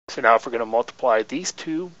So now if we're going to multiply these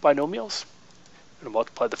two binomials, we're going to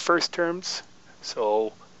multiply the first terms.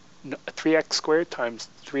 So 3x squared times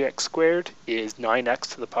 3x squared is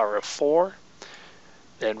 9x to the power of 4.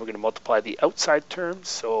 Then we're going to multiply the outside terms.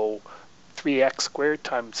 So 3x squared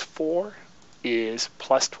times 4 is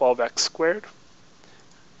plus 12x squared.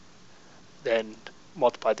 Then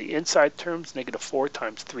multiply the inside terms. Negative 4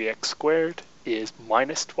 times 3x squared is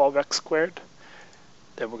minus 12x squared.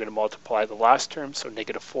 Then we're going to multiply the last term. So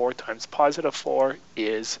negative 4 times positive 4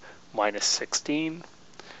 is minus 16.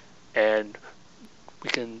 And we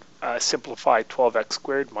can simplify 12x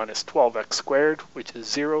squared minus 12x squared, which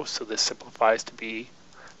is 0. So this simplifies to be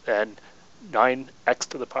then 9x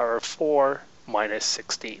to the power of 4 minus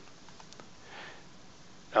 16.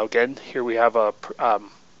 Now again, here we have a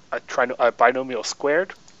binomial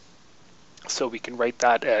squared. So we can write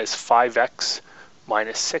that as 5x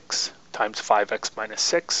minus 6 times 5x minus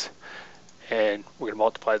 6. And we're going to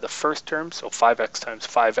multiply the first term. So 5x times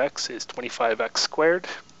 5x is 25x squared.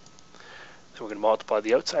 Then we're going to multiply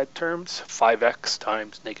the outside terms. 5x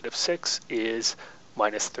times negative 6 is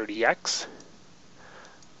minus 30x.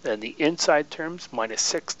 Then the inside terms, minus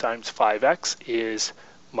 6 times 5x is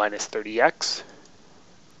minus 30x.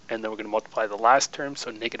 And then we're going to multiply the last term.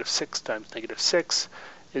 So negative 6 times negative 6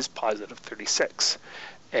 is positive 36.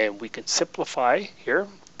 And we can simplify here.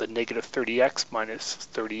 The negative 30x minus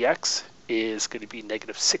 30x is going to be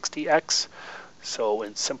negative 60x. So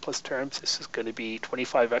in simplest terms, this is going to be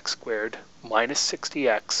 25x squared minus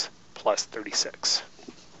 60x plus 36.